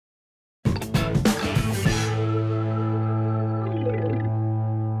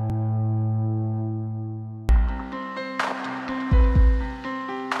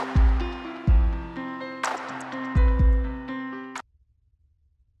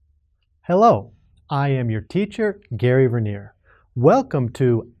Hello, I am your teacher, Gary Vernier. Welcome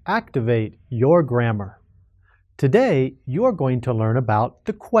to Activate Your Grammar. Today, you are going to learn about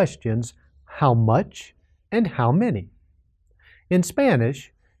the questions how much and how many. In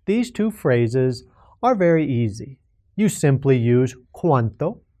Spanish, these two phrases are very easy. You simply use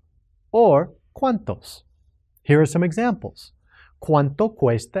cuánto or cuántos. Here are some examples. ¿Cuánto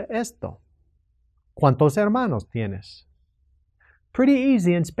cuesta esto? ¿Cuántos hermanos tienes? Pretty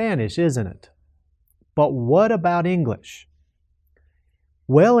easy in Spanish, isn't it? But what about English?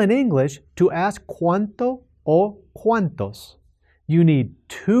 Well, in English, to ask cuánto or cuántos, you need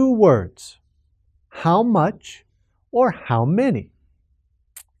two words, how much or how many.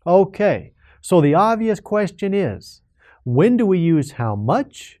 Okay, so the obvious question is, when do we use how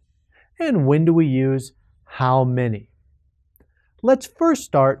much and when do we use how many? Let's first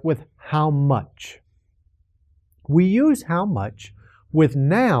start with how much. We use how much with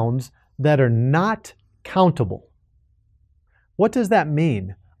nouns that are not countable. What does that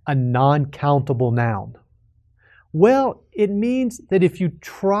mean, a non-countable noun? Well, it means that if you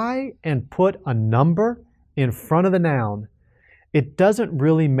try and put a number in front of the noun, it doesn't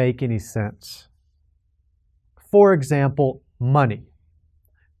really make any sense. For example, money.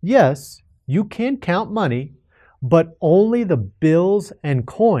 Yes, you can count money, but only the bills and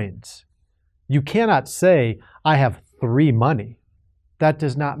coins. You cannot say, I have 3 money. That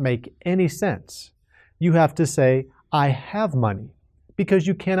does not make any sense. You have to say, I have money, because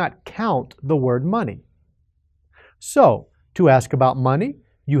you cannot count the word money. So, to ask about money,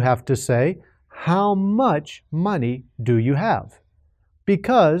 you have to say, how much money do you have?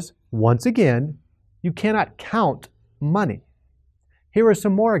 Because, once again, you cannot count money. Here are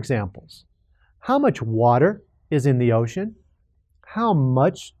some more examples. How much water is in the ocean? How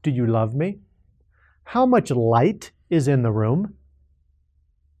much do you love me? How much light is in the room?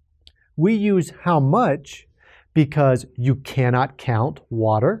 We use how much because you cannot count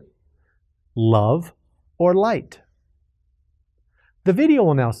water, love, or light. The video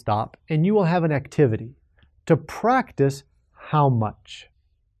will now stop and you will have an activity to practice how much.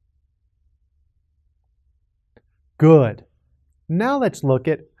 Good. Now let's look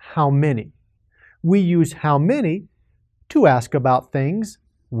at how many. We use how many to ask about things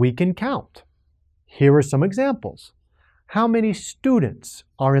we can count. Here are some examples. How many students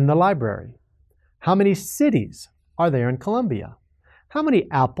are in the library? How many cities are there in Colombia? How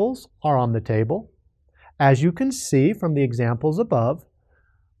many apples are on the table? As you can see from the examples above,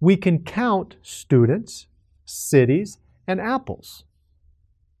 we can count students, cities, and apples.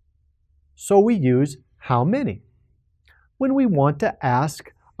 So we use how many when we want to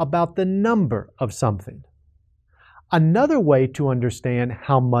ask about the number of something. Another way to understand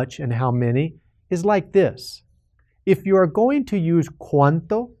how much and how many is like this. If you are going to use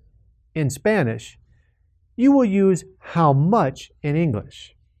cuánto in Spanish, you will use how much in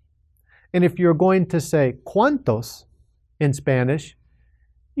English. And if you're going to say cuántos in Spanish,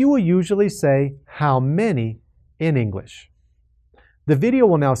 you will usually say how many in English. The video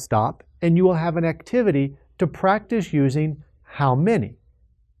will now stop and you will have an activity to practice using how many.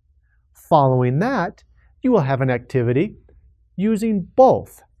 Following that, you will have an activity using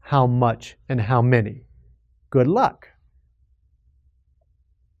both how much and how many. Good luck.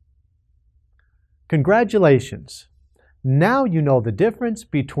 Congratulations. Now you know the difference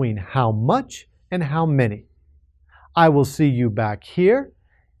between how much and how many. I will see you back here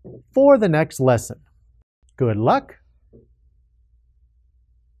for the next lesson. Good luck